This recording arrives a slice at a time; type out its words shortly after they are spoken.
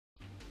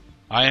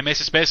I am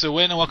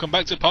AceofSpadesFTW and welcome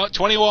back to part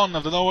 21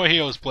 of the No More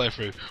Heroes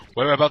playthrough.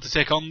 We're about to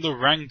take on the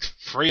ranked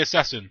free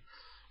assassin.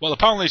 Well,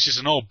 apparently it's just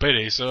an old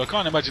biddy, so I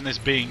can't imagine this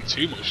being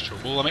too much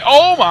trouble. I mean,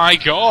 oh my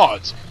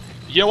god!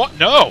 You know what?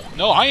 No,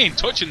 I ain't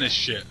touching this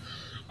shit.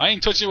 I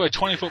ain't touching it with a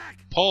 20-foot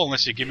pole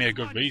unless you give me a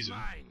good reason.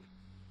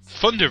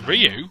 Thunder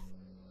Ryu?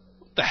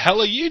 What the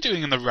hell are you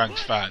doing in the ranked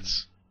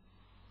fights?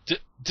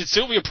 Did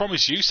Sylvia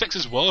promise you sex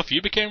as well if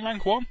you became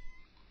rank 1?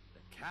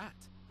 The cat?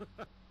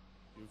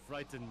 You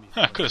frightened me.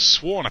 I could have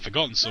sworn I'd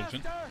forgotten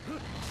something.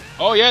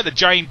 Oh yeah, the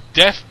giant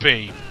death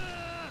beam.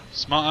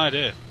 Smart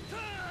idea.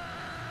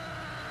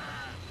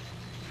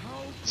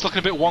 It's looking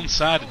a bit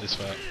one-sided, this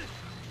fight.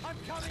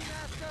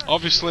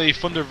 Obviously,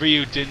 Thunder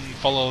Ryu didn't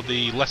follow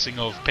the lesson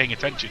of paying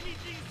attention.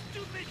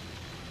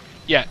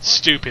 Yeah,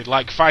 stupid,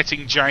 like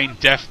fighting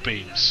giant death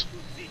beams.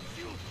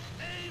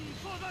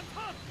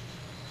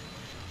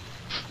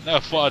 Never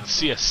thought I'd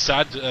see a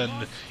sad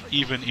and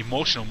even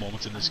emotional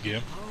moment in this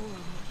game.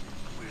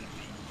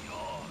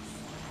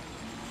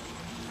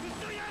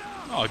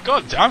 Oh,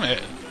 god damn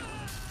it!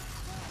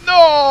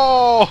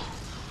 No!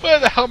 Where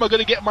the hell am I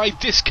going to get my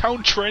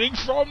discount training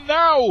from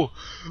now?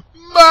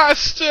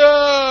 Master!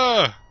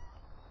 I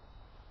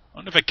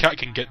wonder if a cat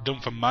can get done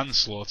for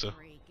manslaughter.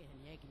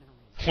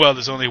 Well,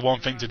 there's only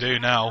one thing to do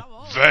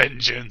now.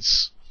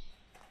 Vengeance!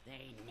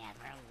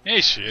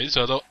 Here she is,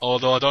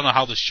 although I don't know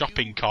how the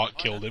shopping cart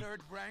killed him.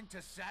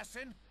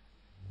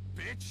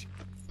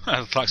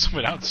 That's like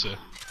something I'd say.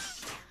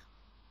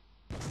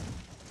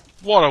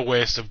 What a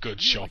waste of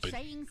good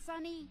shopping.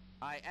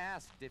 I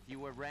asked if you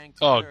were ranked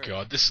Oh third.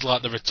 god, this is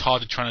like the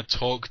retarded trying to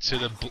talk to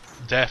the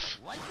deaf.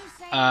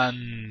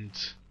 And...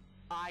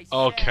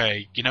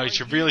 okay, you know, you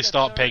should really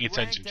start paying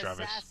attention,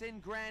 Travis.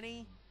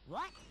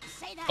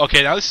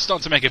 Okay, now this is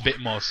starting to make a bit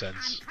more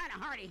sense.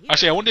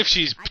 Actually, I wonder if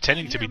she's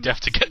pretending to be deaf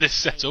to get this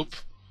set up.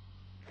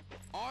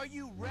 Are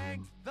you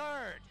ranked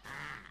third?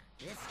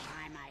 This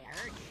time I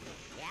heard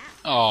you, yeah?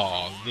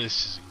 Oh,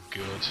 this isn't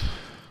good.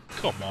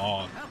 Come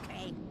on.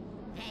 Okay,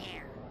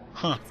 there.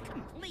 Huh. It's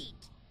complete.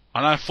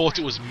 And I thought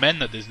it was men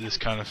that did this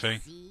kind of thing.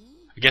 See?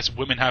 I guess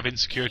women have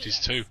insecurities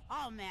too.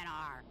 All men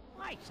are.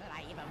 Why should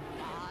I even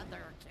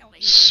bother killing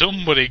you?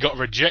 Somebody got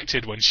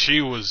rejected when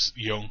she was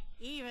young.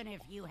 Even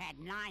if you had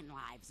 9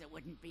 lives, it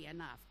wouldn't be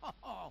enough.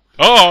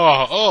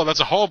 Oh,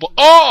 that's a horrible...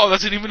 oh,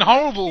 that's an even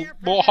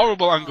more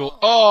horrible angle.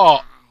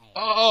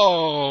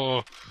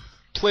 Oh,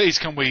 please,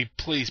 can we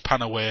please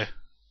pan away?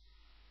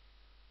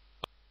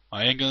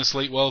 I ain't gonna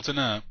sleep well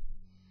tonight.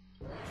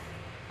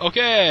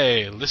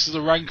 Okay, this is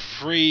a rank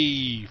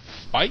 3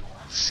 fight.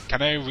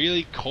 Can I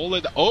really call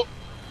it? Oh,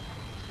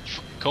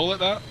 call it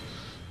that?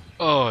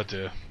 Oh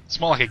dear, it's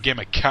more like a game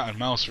of cat and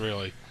mouse,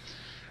 really.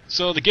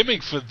 So the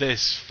gimmick for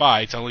this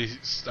fight, at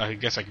least I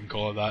guess I can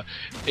call it that,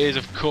 is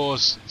of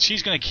course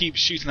she's going to keep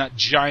shooting that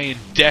giant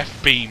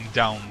death beam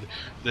down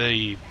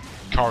the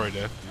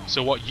corridor.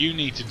 So what you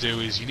need to do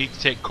is you need to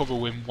take cover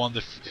with one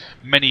of the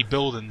many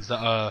buildings that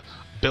are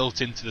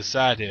built into the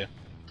side here.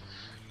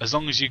 As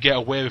long as you get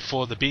away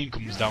before the beam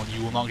comes down,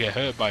 you will not get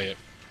hurt by it.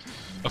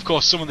 Of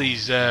course, some of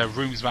these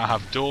rooms might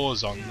have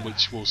doors on,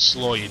 which will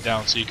slow you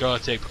down, so you got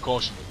to take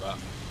precaution with that.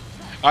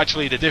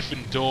 Actually, the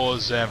different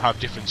doors have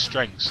different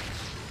strengths.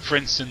 For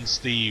instance,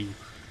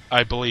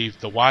 I believe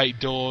the white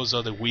doors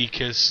are the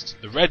weakest.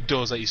 The red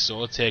doors that you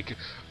saw take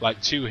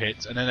like 2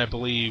 hits, and then I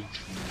believe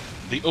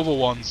the other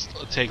ones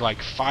take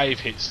like 5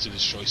 hits to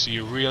destroy. So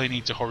you really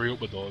need to hurry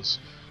up with those,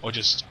 or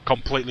just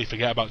completely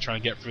forget about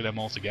trying to get through them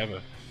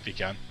altogether if you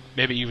can.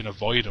 Maybe even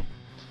avoid them.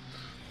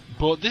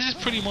 But this is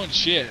pretty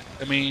much it.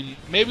 I mean,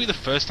 maybe the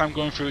first time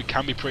going through it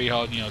can be pretty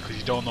hard, you know, because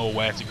you don't know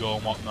where to go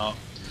and whatnot.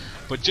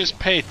 But just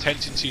pay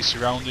attention to your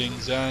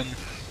surroundings, and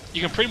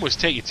you can pretty much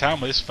take your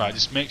time with this fight.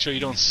 Just make sure you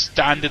don't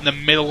stand in the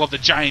middle of the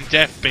giant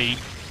death beam.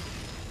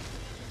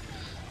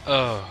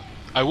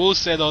 I will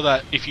say though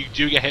that if you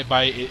do get hit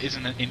by it, it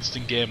isn't an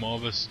instant game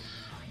over.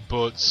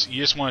 But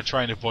you just want to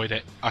try and avoid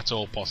it at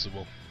all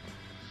possible.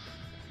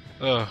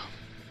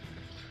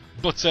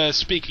 But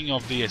speaking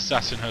of the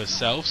assassin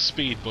herself,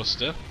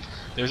 Speedbuster,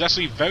 there is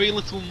actually very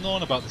little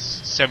known about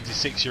this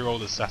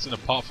 76-year-old assassin,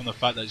 apart from the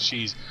fact that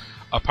she's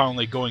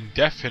apparently going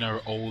deaf in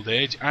her old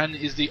age and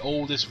is the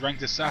oldest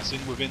ranked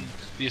assassin within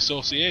the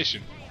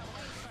association.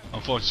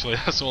 Unfortunately,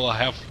 that's all I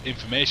have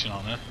information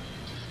on her.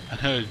 And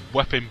her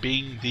weapon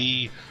being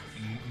the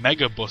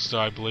Mega Buster,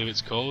 I believe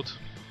it's called.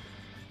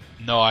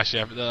 No,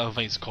 actually, I don't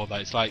think it's called that.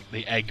 It's like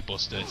the Egg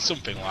Buster. It's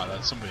something like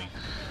that. Something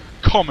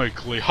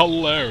comically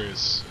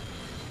hilarious.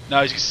 Now,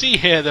 as you can see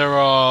here, there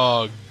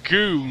are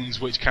goons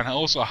which can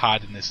also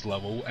hide in this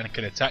level and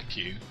can attack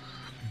you.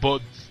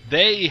 But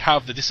they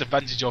have the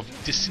disadvantage of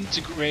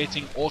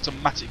disintegrating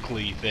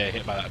automatically if they're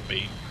hit by that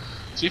beam.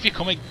 So if you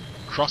come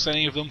across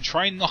any of them,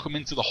 try and knock them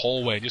into the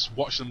hallway and just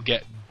watch them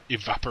get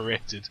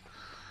evaporated.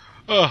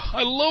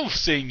 I love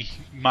seeing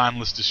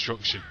mindless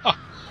destruction. Oh,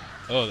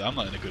 I'm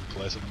not in a good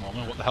place at the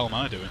moment. What the hell am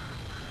I doing?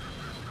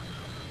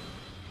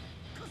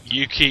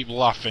 You keep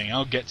laughing.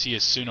 I'll get to you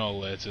sooner or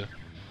later,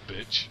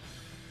 bitch.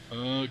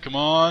 Come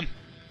on.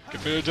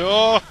 Get through the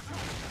door.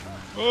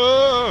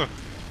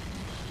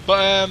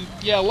 But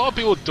yeah, a lot of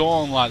people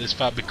don't like this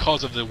fight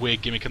because of the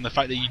weird gimmick and the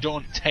fact that you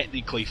don't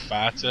technically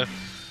fight her.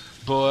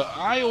 But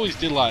I always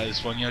did like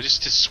this one, you know,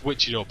 just to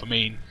switch it up. I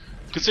mean,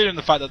 considering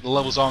the fact that the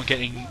levels aren't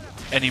getting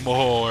any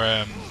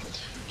more,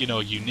 you know,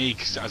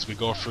 unique as we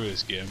go through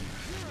this game.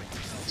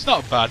 It's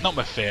not bad, not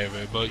my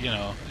favourite, but you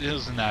know, it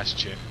was a nice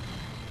chick.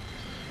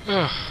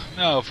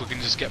 Now if we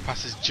can just get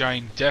past this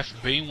giant death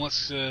beam,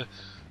 let's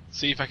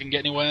see if I can get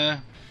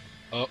anywhere.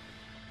 Oh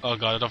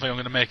god, I don't think I'm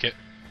gonna make it.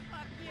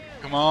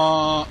 Come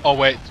on! Oh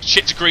wait,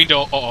 shit's a green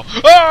door. Uh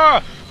oh!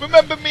 Ah!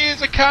 Remember me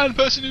as a kind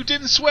person who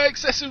didn't swear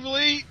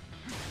excessively.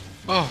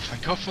 Oh,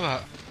 thank God for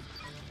that.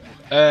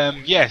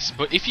 Yes,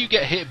 but if you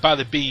get hit by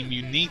the beam,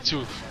 you need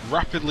to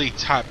rapidly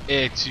tap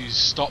A to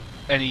stop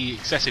any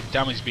excessive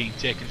damage being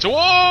taken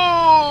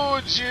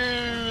towards you.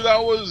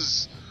 That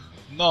was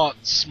not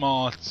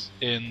smart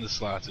in the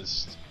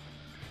slightest.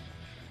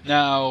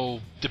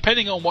 Now,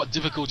 depending on what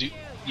difficulty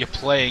you're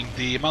playing,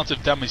 the amount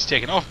of damage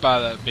taken off by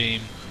that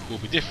beam will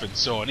be different.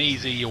 So on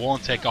easy, you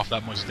won't take off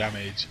that much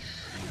damage.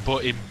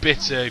 But in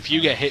bitter, if you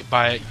get hit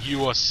by it,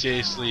 you are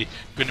seriously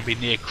going to be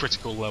near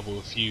critical level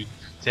if you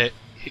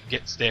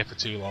stay for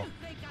too long.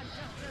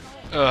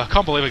 I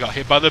can't believe I got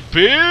hit by the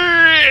beam!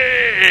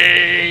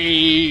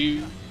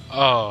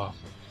 Oh.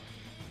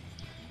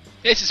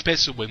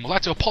 AceofSpadesFTW would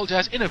like to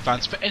apologise in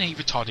advance for any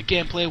retarded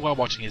gameplay while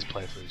watching his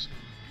playthroughs.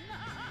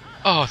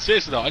 Oh,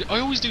 seriously though, I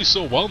always do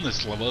so well in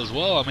this level as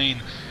well. I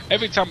mean,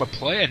 every time I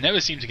play, I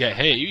never seem to get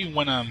hit, even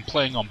when I'm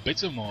playing on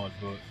bitter mode,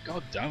 but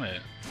god damn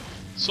it.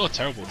 So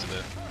terrible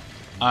today.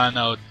 And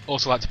I would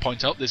also like to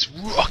point out this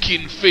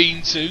rocking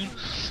theme tune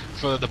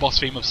for the boss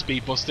theme of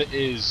Speed Buster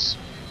is,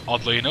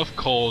 oddly enough,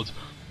 called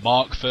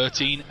Mark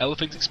 13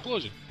 Elephant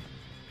Explosion,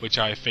 which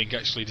I think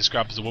actually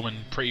describes the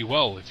woman pretty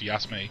well, if you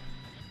ask me.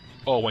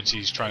 Or when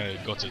she's trying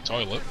to go to the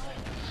toilet.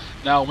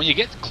 Now, when you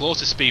get close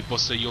to Speed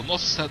Buster, you'll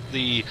notice that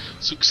the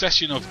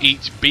succession of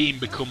each beam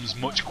becomes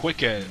much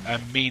quicker,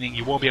 and meaning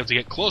you won't be able to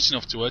get close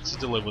enough to her to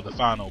deliver the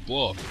final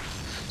blow.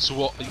 So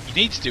what you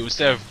need to do,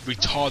 instead of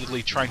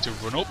retardedly trying to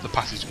run up the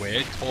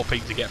passageway,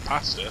 hoping to get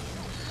past her,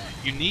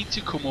 you need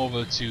to come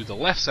over to the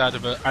left side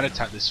of her and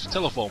attack this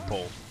telephone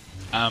pole.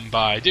 And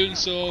by doing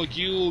so,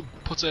 you'll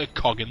put a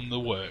cog in the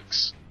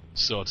works,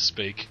 so to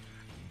speak.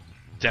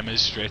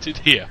 Demonstrated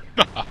here.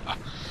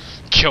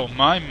 Kill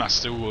my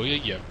master, will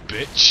you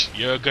bitch?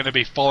 You're gonna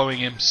be following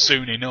him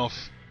soon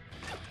enough.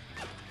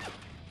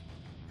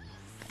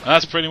 And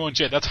that's pretty much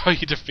it. That's how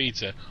you defeat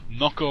her.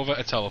 Knock over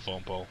a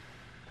telephone pole.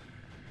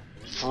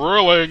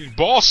 Thrilling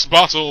boss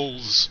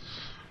battles!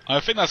 I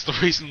think that's the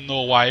reason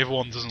though why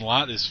everyone doesn't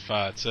like this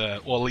fight, or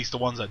at least the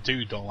ones that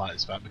do don't like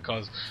this fight,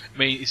 because I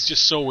mean it's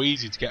just so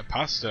easy to get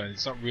past her and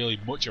it's not really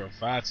much of a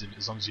fight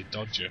as long as you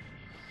dodge her.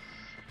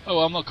 Oh,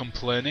 I'm not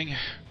complaining.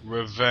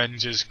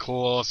 Revenge is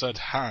close at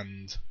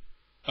hand.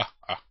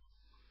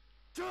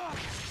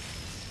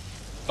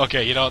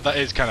 Okay, you know, that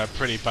is kind of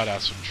pretty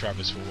badass from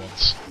Travis for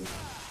once.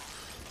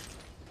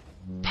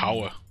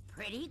 Power.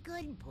 Pretty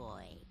good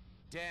boy.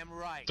 Damn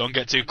right. Don't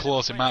get too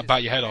close, it might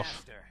bite your head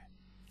off.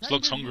 This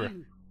looks hungry.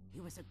 He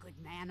was a good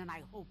man, and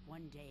I hope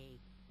one day.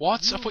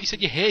 What? I thought you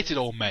said you hated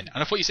old men,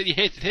 and I thought you said you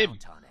hated him.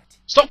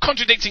 Stop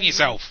contradicting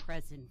yourself!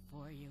 Present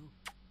for you.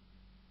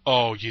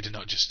 Oh, you did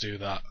not just do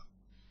that.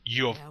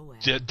 You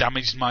have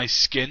damaged my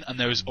skin, and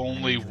there is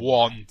only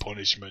one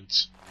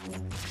punishment.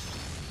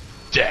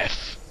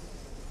 Death.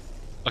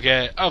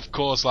 Okay, of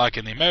course, like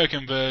in the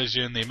American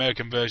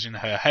version,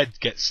 her head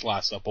gets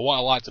sliced up. But what I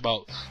liked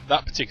about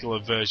that particular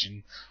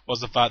version was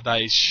the fact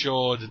that it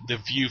showed the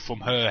view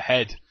from her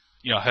head,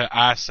 you know, her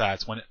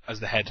eyesight as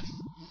the head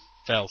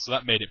fell. So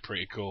that made it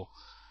pretty cool.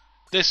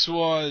 This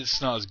was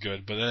not as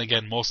good, but then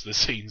again, most of the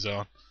scenes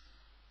are.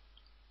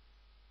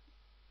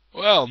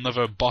 Well,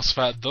 another boss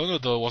fight done,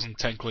 although it wasn't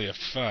technically a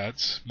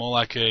fight. More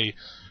like a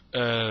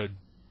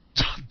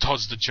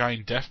dodge the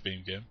giant death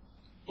beam game.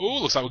 Ooh,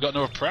 looks like we got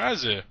another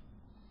prize here.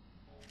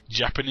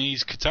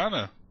 Japanese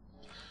katana.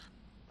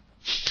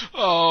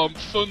 Oh,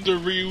 Thunder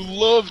Ryu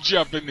love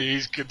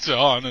Japanese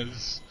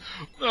katanas.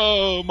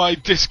 Oh, my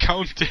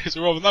discount days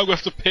are over. Now we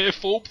have to pay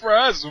full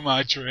price for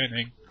my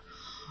training.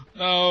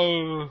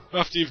 No,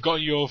 after you've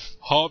gotten your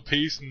heart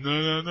piece,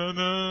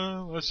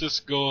 no. Let's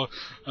just go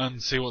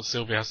and see what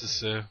Sylvia has to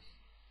say.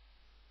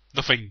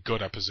 Nothing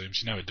good, I presume.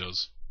 She never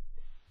does.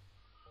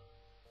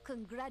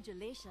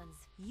 Congratulations,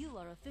 you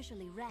are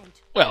officially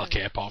ranked. Well,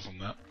 okay, apart from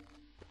that.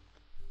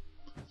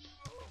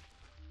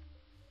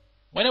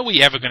 When are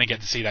we ever going to get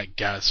to see that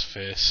guy's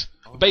face?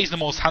 I bet he's the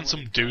most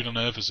handsome dude on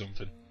earth or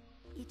something.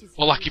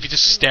 Or like if you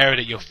just stare at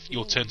it,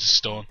 you'll turn to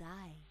stone.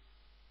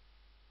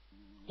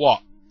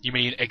 What? You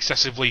mean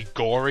excessively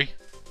gory?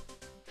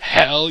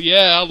 Hell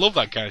yeah, I love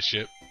that kind of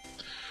shit.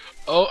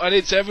 Oh, and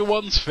it's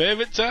everyone's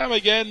favourite time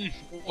again.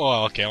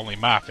 Well, okay, only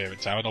my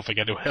favourite time. I don't think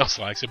anyone else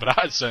likes it, but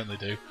I certainly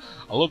do.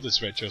 I love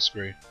this retro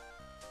screen.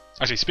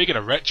 Actually, speaking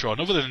of retro,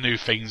 another of the new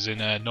things in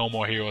No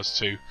More Heroes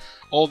 2,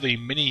 all the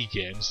mini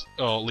games,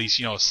 or at least,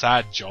 you know,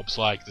 side jobs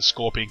like the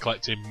scorpion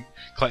collecting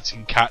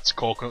cats,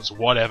 coconuts,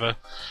 whatever,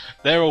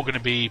 they're all going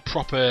to be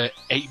proper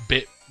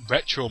 8-bit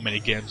retro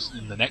minigames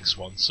in the next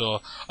one,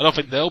 so I don't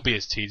think they'll be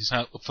as tedious.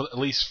 At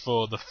least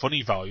for the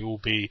funny value, will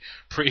be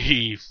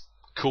pretty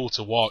cool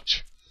to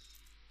watch.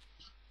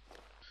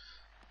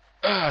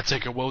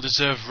 Take a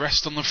well-deserved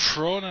rest on the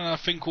throne, and I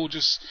think we'll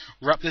just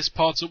wrap this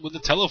part up with the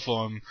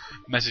telephone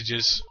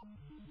messages.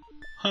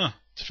 I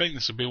think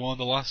this will be one of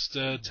the last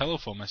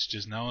telephone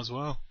messages now as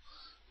well.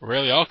 We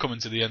really are coming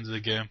to the end of the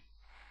game.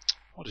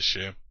 What a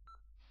shame.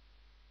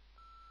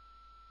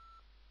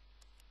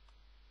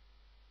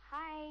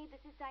 Hi,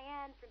 this is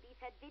Diane from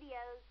Beefhead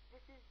Videos.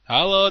 This is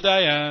Hello,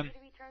 Diane. to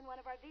return one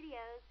of our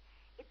videos.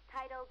 It's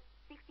titled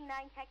 69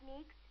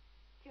 Techniques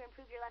to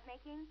Improve Your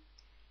Lovemaking.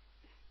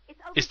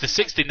 It's the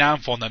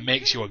 69th one that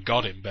makes you a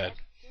god in bed.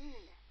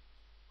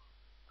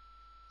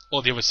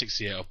 All the other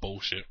 68 are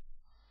bullshit.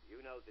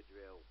 You know the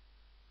drill.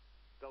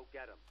 Go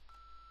get him.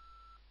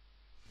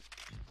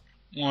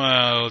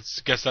 Well, I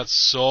guess that's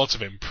sort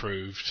of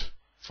improved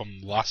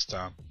from last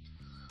time.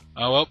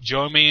 Oh well,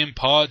 join me in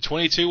part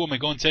 22 when we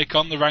go and take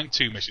on the rank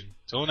 2 mission.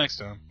 Till next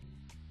time.